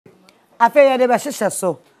After the best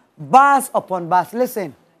so bars upon bars.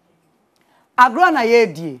 Listen. Agro na ye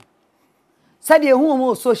die. Said ye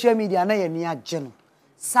who social media na ye ni ageno.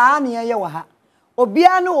 Sa na ye wa ha.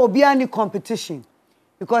 Obia ni competition.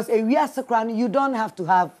 Because a we are you don't have to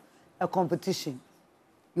have a competition.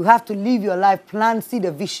 You have to live your life, plan, see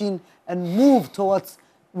the vision, and move towards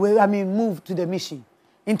move to the mission.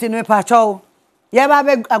 Intino pacho. Ye ba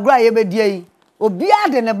be agro ye be die. Obia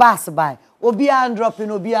de ne bus by. Obia dropping,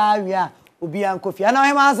 obia coffee. And now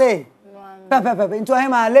him say, Pepe, into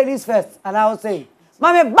him, ladies first. And I will say,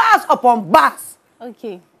 Mommy, bus upon bus.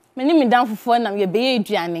 Okay. My name is down for fun. I'm your baby,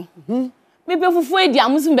 Gianni. Maybe for 4 days,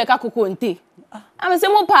 I'm using Becca Coconte. I'm a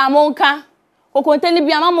simple Pamonka. Coconte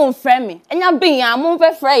be a mamma friend me. And you're being a move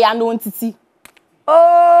afraid I don't see.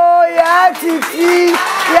 Oh, yeah, Titi.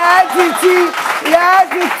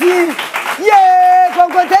 Yeah,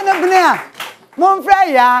 Coconte Bnea. Mon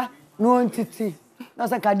frère, no Titi.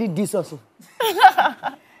 That's like I did this also.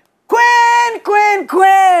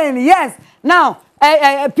 Queen. Yes. Now,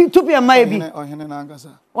 P2P maybe.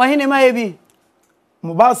 Or him maybe.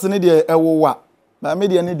 Mobile need a wa. But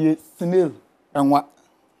media need snail and what?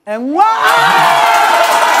 And what?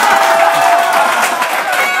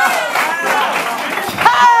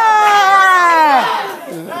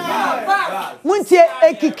 Muntie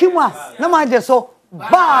ekikimwa. Na maje so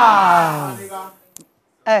ba.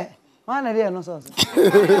 Man no so.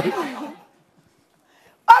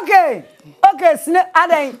 Okay, sne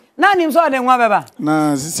aden na nim so aden wa beba.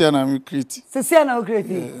 Na sisia na me create. Sisia na o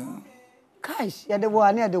create. Gosh, ya de wo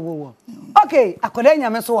ani de wo. Okay, akoda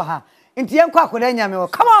nyame so ha. Nti yen kwa akoda nyame wo.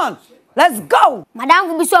 Come on. Let's go. Madam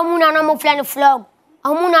fu bi so mu na mo flan vlog.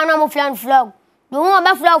 Amu na mo flan vlog. Do mo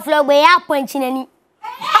ba vlog be ya point nani.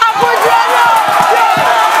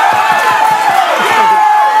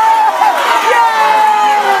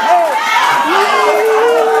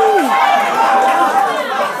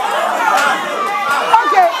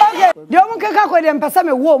 Dem pesa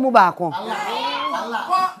me wo mu ba ko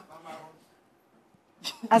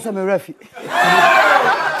asa me refi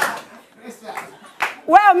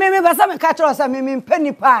well me pesa me catch us me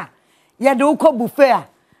penny pa ye de uko buffet a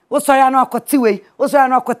wo so ya no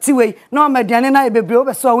akotiwe na o mediane na bebre wo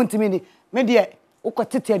be so wontimi ni me de uko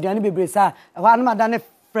tete aduane bebre sa e wa no madane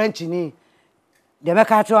French ni de me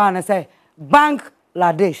catch one say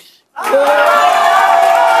Bangladesh.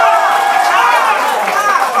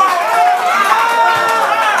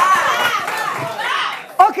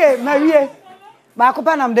 Okay, Marie. Ma ko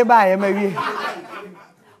pa nam de ba ye Marie.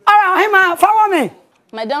 Ara hima follow me.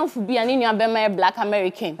 Madam fu bi ani nua be my black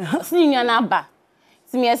American. Sini nua na ba.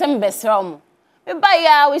 Ti me ese me besra mo. Me ba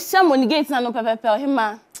ya we sham on gate na no pepepe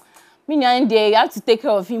hima. Me nua ndey you have to take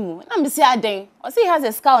care of him. Na me say aden. O say he has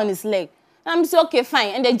a scar on his leg. Na me say okay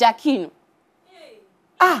fine and the Jackie no.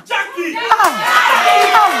 Jackie.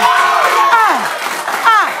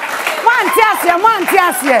 Man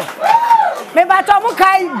tiasie. Me ba to mu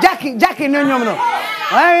kai Jackie no nyom no.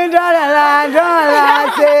 When you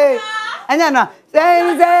don't say. Anya no.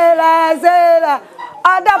 Say la.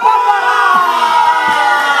 Ada papa.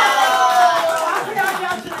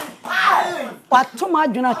 What to ma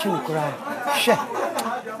dwuna chinkura. She.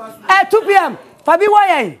 2 p.m. Fabi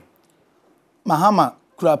why? Mahama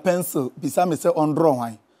kura pencil bisa me say on draw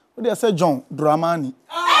wan. Wo dey say John Dramani.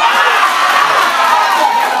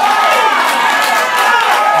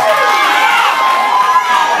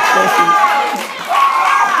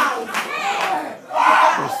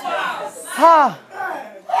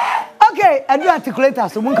 Okay, I do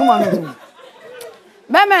articulate so mun come on.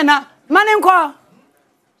 Meme na manin ko.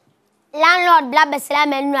 Landlord bla besela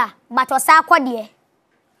menua, but o sa akode.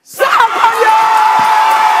 Sa akode.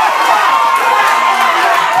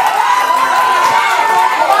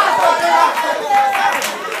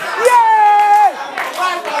 Yeah!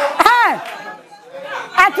 Hey!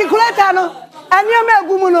 Articulate no. Ani o me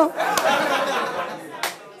agumu no.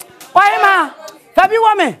 Why ma? Fabi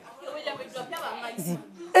wa me.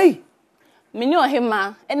 Hey. Mini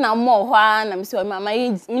ohima e na mo hwa na me se mama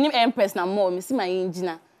mini empress na mo me se my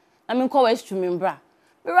engineer na me call restroom membra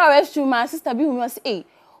me restroom my sister be me say hey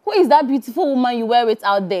who is that beautiful woman you wear it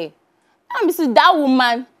out there and me say that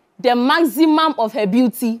woman the maximum of her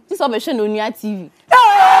beauty this of a show on Onua TV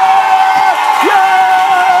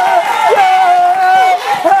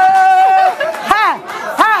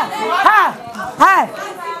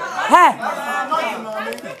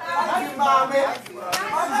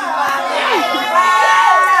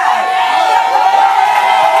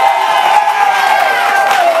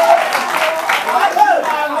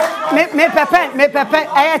Me pepe,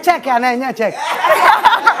 I check and I check.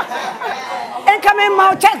 And come in,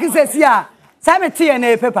 my check is here. Some tea and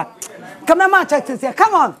a paper. Come on, check this here.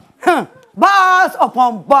 Come on. Bars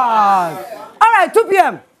upon bars. All right, 2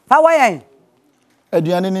 p.m. How are you?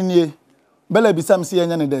 Eduane ni nie. Bella bi sam si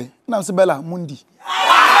enya ne dey. Na se Bella mundi.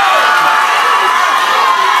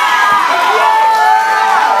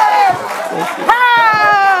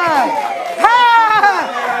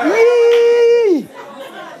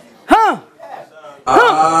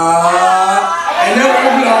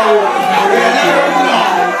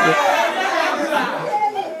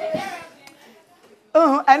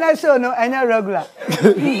 And I show no any regular.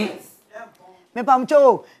 Me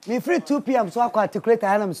pamcho, me free 2 p.m. so I can articulate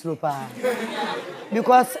I am slow pa.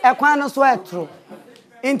 Because I can't swear through.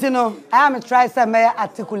 Intino, I am try to may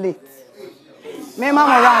articulate. Me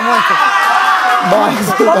mama around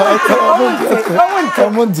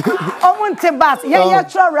want bass. Yeah,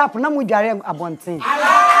 try rap na mu jare abontin.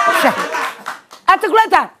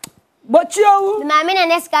 Articulator. But you my men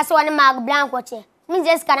and Esca so one mag blanco che. Means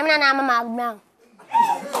Esca na na mag blanco.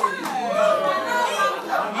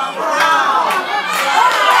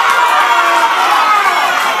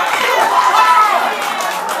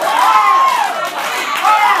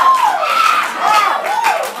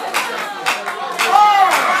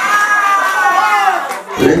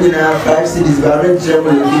 Bringing out 5 cities, Baron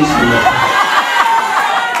German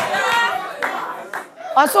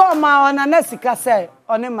also ma on anesika say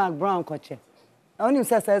on Mark Brown koche. Only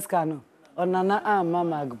say Esca no. On na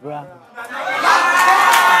Mark Brown.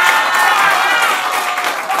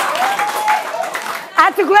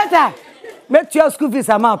 Articulator, make your school fees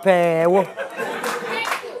amount pay.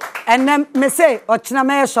 And then me say, ochina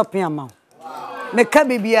me shopping amount. Me ka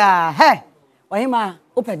bibia, hey, ohima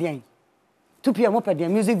open the 2 p.m. open the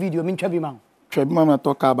music video, me twabi ma. Twabi ma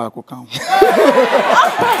talk about ko kan.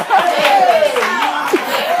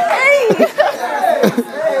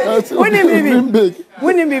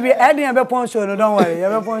 Winning baby, adding a pon show, no don't worry, you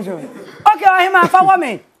have a pon show. Okay, ohima follow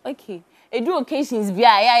me. Okay. Edu occasions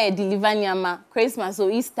bia ya deliver nyama Christmas or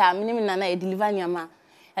Easter minimum na na deliver nyama.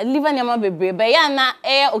 I deliver nyama bebre but ya na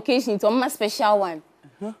occasion to my special one.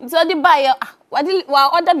 So the buy wa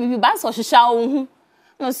order bibi ba so hwehwa wo hu.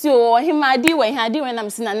 No see o him adi when am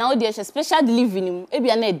sina na o dey special delivery nim e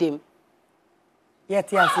bia na edem.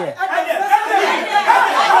 Yes.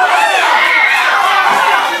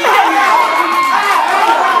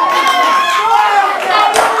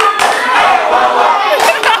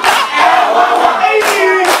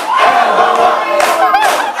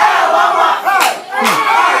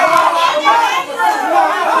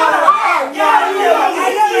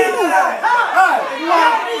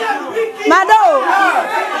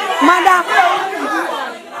 Madam.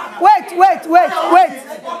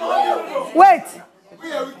 Wait.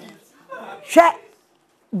 Share.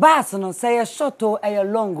 Bass no say a short or a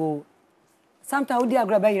long. Sometimes we dey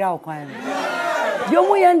grab a ira okwan. You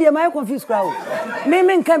mu yan dey my confused crowd.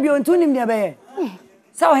 Me can be on tunim dey be.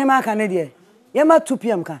 Say him aka na dey. Ye ma 2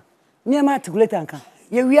 p.m. kan. Me ma articulate kan.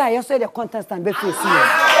 Ye wi a ye so the contestant be face here.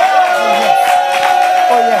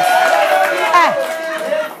 Oh yes.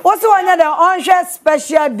 What's one of the on-share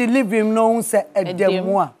special delivery no say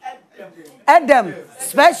Edem Edem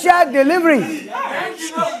special delivery.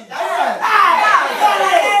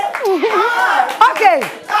 Okay.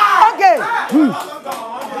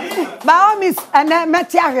 By all means, and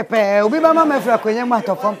Matia repair. We mama me fra kwenye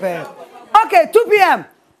mato pompe. Okay, 2 p.m.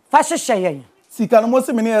 Fashion share. Sika no mo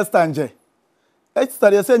se mini Esther nje. Esther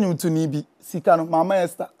dey say nyum tu ni bi. Sika no Mama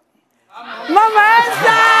Esther.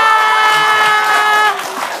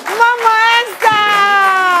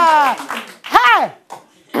 Hey!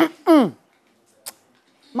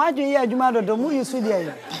 Imagine here adwuma dodo mu you see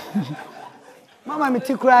there. Mama me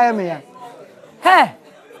ti kura me ya. Hey!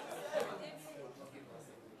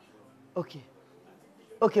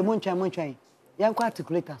 Okay, montwan. Yan kwa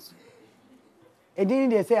articulators. Edini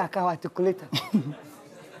dey say aka articulator.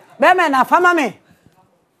 Be me na fama me.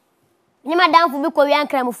 Ni madam fu bi ko wi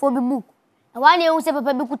ankramofo bi book. E wa na ehu se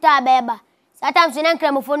papa bi kuta abeba. Sometimes when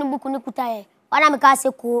ankramofo no book ni kuta ye. Wana me ka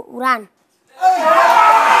se ko run.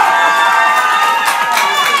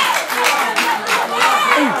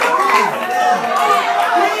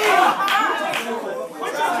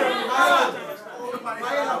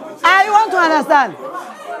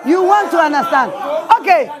 You want to understand?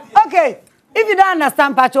 Okay. If you don't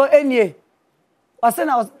understand, Pacho, any.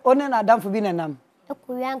 Wasena one na Adam for being a nam.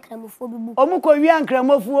 Korean cramophobe book. Omu Korean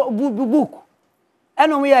cramophobe book.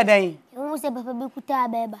 Eno we are then. You say papa be kuta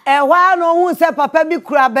beba. E wa no hu say papa be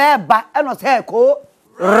kura beba. Eno say ko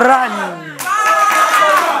run.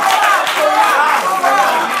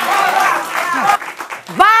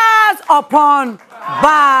 Bars upon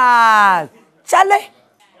bars. Chale.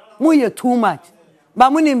 Mu ye too much. Ba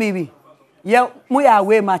mu ni bibi. we are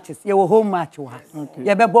away matches. You will home match. Okay.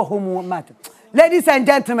 You be home match. Ladies and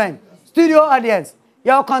gentlemen, studio audience,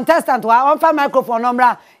 your contestant wa on fa microphone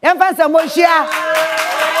number. Yen fa some more share.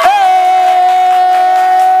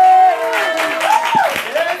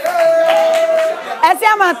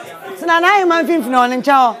 Esiama sina na him man finfin on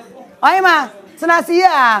ncha. Oyima sina si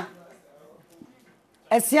ya.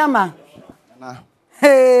 Esiama. Na.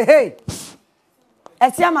 Hey.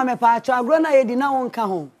 Esiama me pa acho agro na ye di na won ka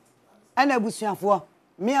ho. Ana busuafo.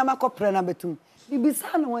 Me amakopre na betum.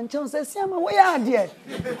 Bibisa na won ncha se esiama wo ya ade.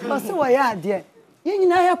 O se wo ya ade. Ye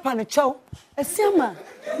nyina ya pa ne chaw. Esiama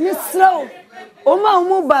ni slow. O ma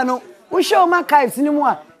mu ba no. Wo show ma kives ni mu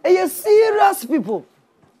a. E serious people.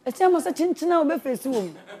 Esiama se chinchina obe face wo.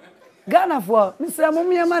 Ghana for Mr.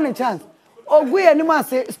 Mumia man chance. Ogwe anim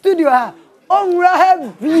ase studio ha. Onwura ha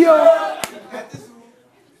bio.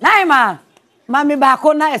 Naima. Mami ba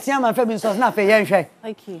ko na Esiama fe bin so na fe yenhwe.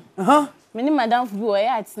 Okay. Me ni madam fu bi o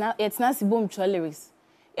ya etina si bom tro lyrics.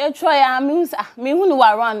 E tro ya me hu no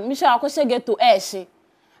waran, me sha akoshe get to ehye.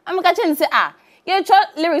 Amika che ni se ye tro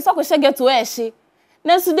lyrics akoshe get to ehye.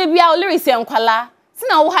 Na su de bia o lyrics e nkwala. Si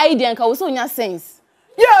na wo hide enka wo so nya sense.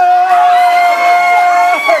 Hey!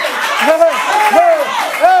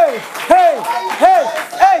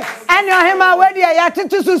 And your him where they are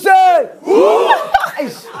to say.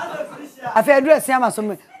 I feel address Esiama so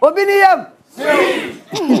me. Obiniyam.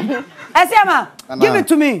 Esiama, give it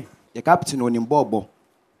to me. Your captain on him bobo.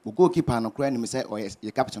 We go keep an okra and say, oh yes,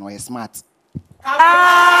 your captain or smart.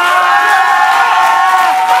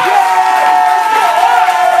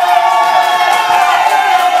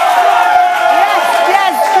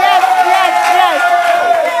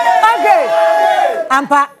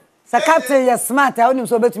 Ampa, the captain is smart. I only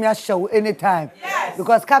so bet me a show anytime. Yes.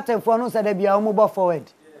 Because captain for no said they be a move forward.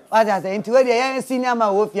 What I say into the senior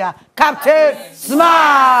man with ya. Captain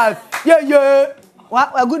smart. Yeah.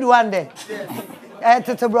 A good one there.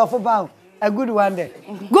 It's a brother bound. A good one there.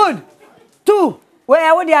 Good. 2.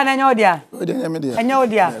 Where would you and your dear? And your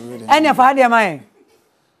dear. And your father, mine.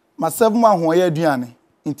 My 7 months who are Diane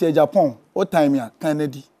in Japan. What time ya?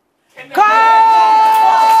 Kennedy.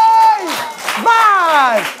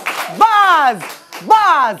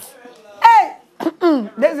 Bars. Hey,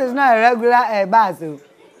 this is not a regular bars.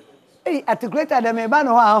 Hey, articulator them ban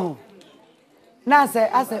no. Now say,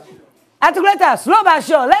 I say, articulator, slow but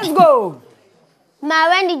sure. Let's go. My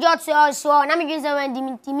when the judge say also, na me use when the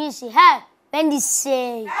intimacy. Hey, when the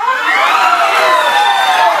say.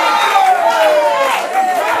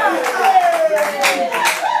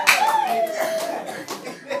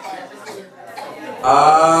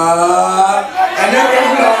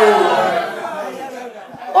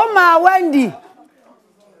 Oh my Wendy.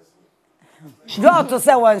 Jot to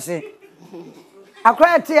say one thing. I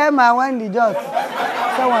cried to my Wendy Jot.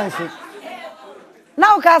 Say one thing.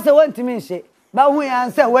 Now cast a one to me say. But we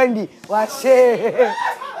answer Wendy. What say?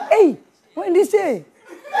 Hey, Wendy say.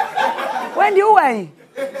 Wendy who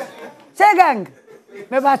say gang.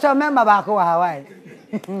 Maybe I shall remember back over Hawaii.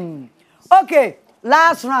 Okay,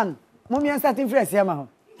 last run. Mummy starting fresh Esiama.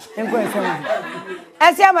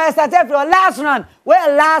 Esiama started for last run.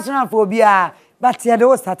 Well, last run for Bia. But here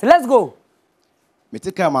they start. Let's go. Me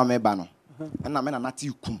take care my bano. And na me na nati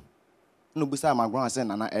kum. No busa my grand say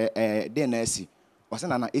na dey na esi. O say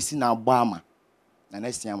na esi na agba na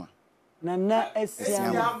Esiama. Na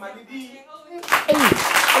Esiama.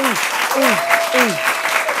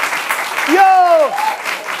 Yo!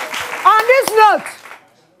 On this note,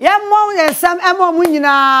 yamon and some emo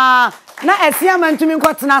nyina na Esiama ntumi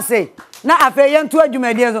nkotena se na afa ye nto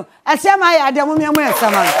adwumade so Esiama ya ade mo miamu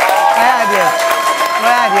Esiama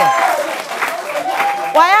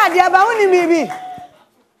why ade ba woni bibi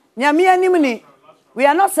nyame anim ni we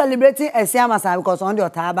are not celebrating Esiama sa because on the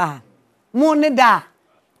otaba ha mo ne da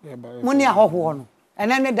mo ne ahoho no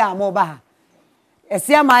ene ne da mo ba ha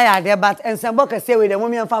Esiama ya ade but ensemble ka se we de mo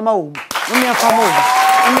miamfa ma wo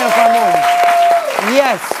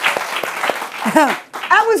yes.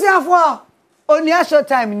 I was here for only a short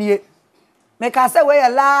time near. Make us say where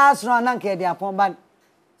last run and care their upon ban.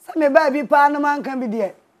 Some baby man can be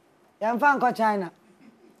there. Young fan called China.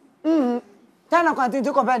 China continue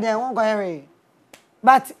to compare their own career.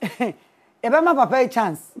 But if I'm a pay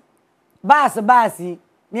chance, Bassy,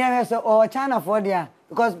 near us or China for there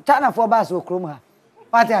because China for Bass will chroma.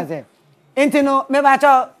 What I say? Intino, maybe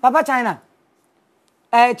Papa China.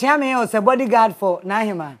 Chairman was a bodyguard for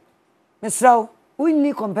Nahima. Miss Rowe, we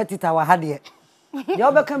need competitor wa had yet. The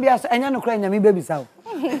other can be as any Ukrainian baby sow.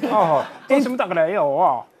 Oh, it's some talk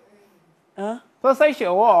about huh? For say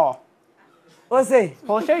show war. What's say?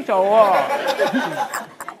 For say show war.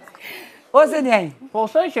 O se ni. Po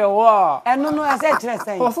se che wa. Eno no ase kire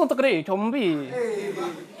sen. Po so to kre chombi.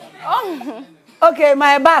 Okay,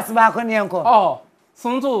 my boss ba ko ni enko. Oh,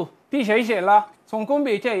 松柱必写写了，从工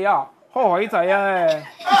笔这样，后悔仔呀！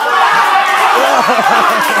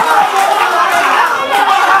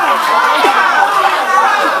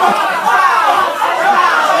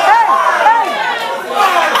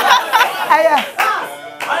哎呀，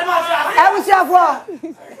哎，不下播，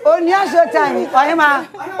我你要说讲，我呀妈，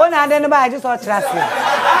我拿的那把就说吃了死。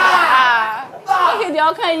Okay, they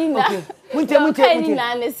all kind of. Munche.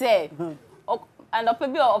 They say. And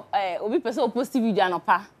obi person post video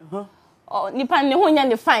anopa. Nipa ne ho nya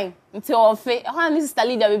ne fine. Nti ofe. Ho an sister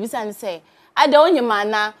leader baby say say, "Ada onye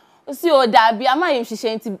mana, o si o da bi ama yem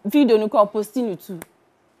hwehwe nti video no ko post ni too."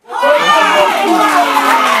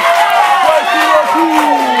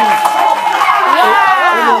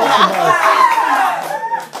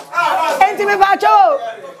 Enti me ba cho.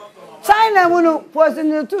 China munu post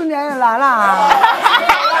ni too ni la.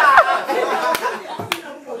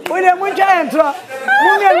 Munye muncha entro.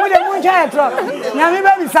 Muncha entro. Na mi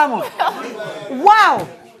baby samo. Wow.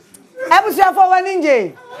 Ebusia for one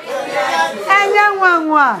nje. Anya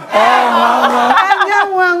nwanwa.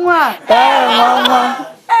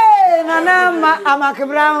 Nana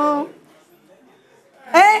amakebra.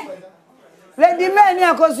 Lady me ni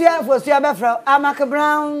akosia fosia befra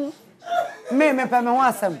amakebra. Me pe me ho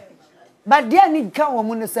asem. But there ni kan wo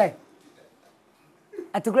mu ne say.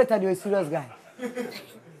 At greater you serious guy.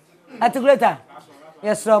 At greater.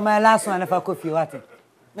 Yes, so my last one if I could feel what.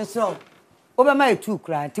 Miss so. Over my two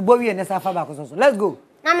cry. Tibowi and Safa back so. Let's go.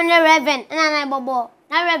 Na me Reverend na bobo.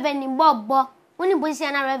 Na Reverend ni bobo. Woni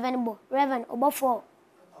bosi na Reverend bo. Reverend obofo.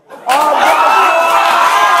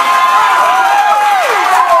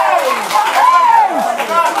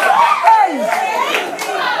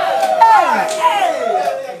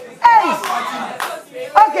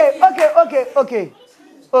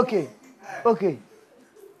 Okay.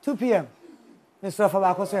 2 p.m. Mr.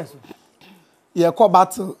 Fabako says. Ye ko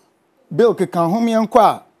battle. Bill ke kan hom yen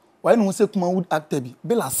kwa. Why no se kuma wood actor bi.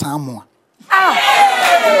 Bill asamoa.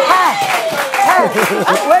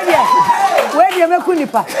 Where you make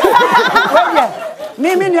kunipa?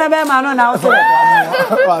 Me nua be ma no na wo se.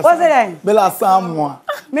 What's it then? Bill asamoa.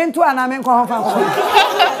 Me ntu ana me nko ho fa.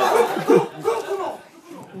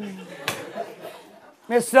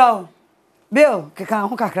 Mr. Bill ke kan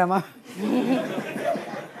ho kakrama.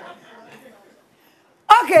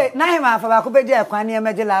 Okay, now him afa ba ko be dia kwan ne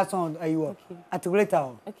emeje last one ayiwo at greater.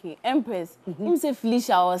 Okay, Empress. Him say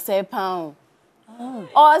Felicia or say pound.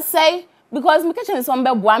 Or say because me kitchen some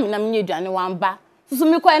be boa me na me aduane wan ba. So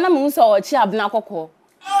me koy na me nso o chi abna kokko.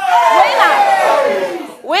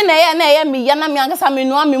 We na ye me ya na me ankasa me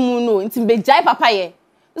no ame mu no nti be jai papa ye.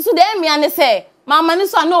 So dey me ane say mama ni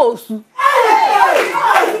so na osu.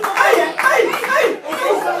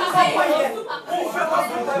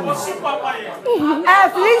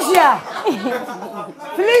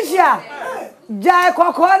 Felicia, jai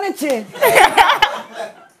koko ni chi.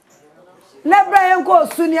 Na Brian ko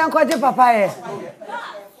suni an ko je papa ye.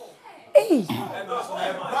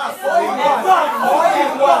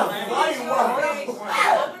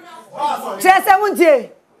 Chese munje.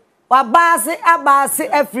 Wa abase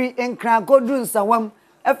every enkran ko dun sawam,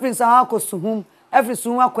 every sawa ko suhum, every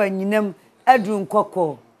sunwa ko anyinem adun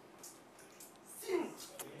koko.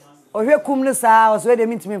 Ohwe kum ne saa so de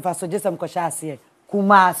mintimi mfa so jesam ko sha ase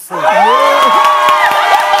kumase.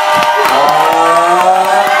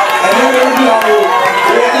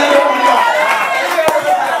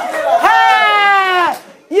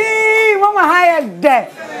 Mama higher de.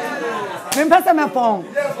 Me pesa me pon.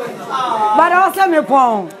 But also me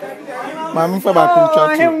pon. Mama fa ba kun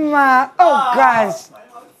chat. Oh gosh.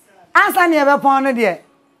 Asa ne be pon no de.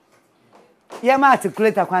 Ye ma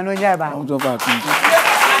articulate kwan no nya ba.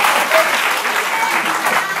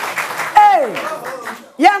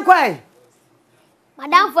 Yankwai.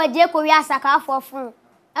 Madam for je ko wi asaka for fun.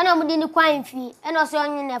 Ena mu di ni kwan fi. Ena so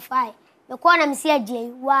onye na fai. Me ko na me se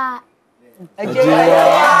aje wa.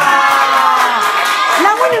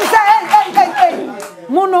 Na munim say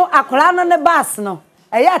muno akola no ne bas no.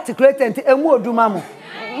 Eye articulate enti emu oduma mo.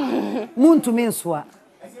 Muntumi nsoa.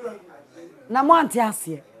 Na mo ante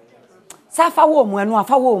ase. Safa wo mu enu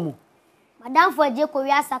afa wo mu. Madam for je ko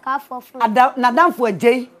wi asaka for fun. Na dam for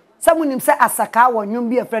je. Samunim say asaka wo nwum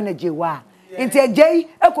bi e friend na jewa. Enti ejei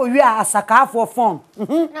ekowi asaka for fun.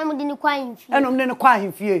 Na mu di ni kwan fi. Enom ne kwa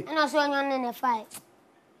hemfie. Ena so onye ne fai.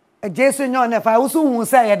 Jesu nyo ne fa usu hu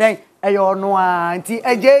say ye den eye ono a nti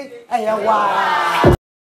ejei eye wa.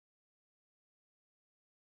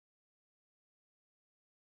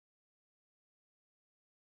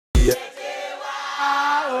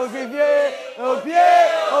 ofifie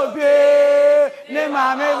opie ne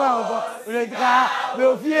mame ba uletika be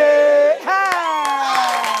ofie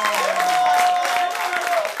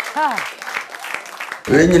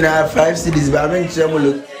When you have 5 cities, but I'm in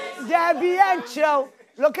trouble. There be a show.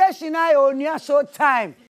 Location I own your Showtime.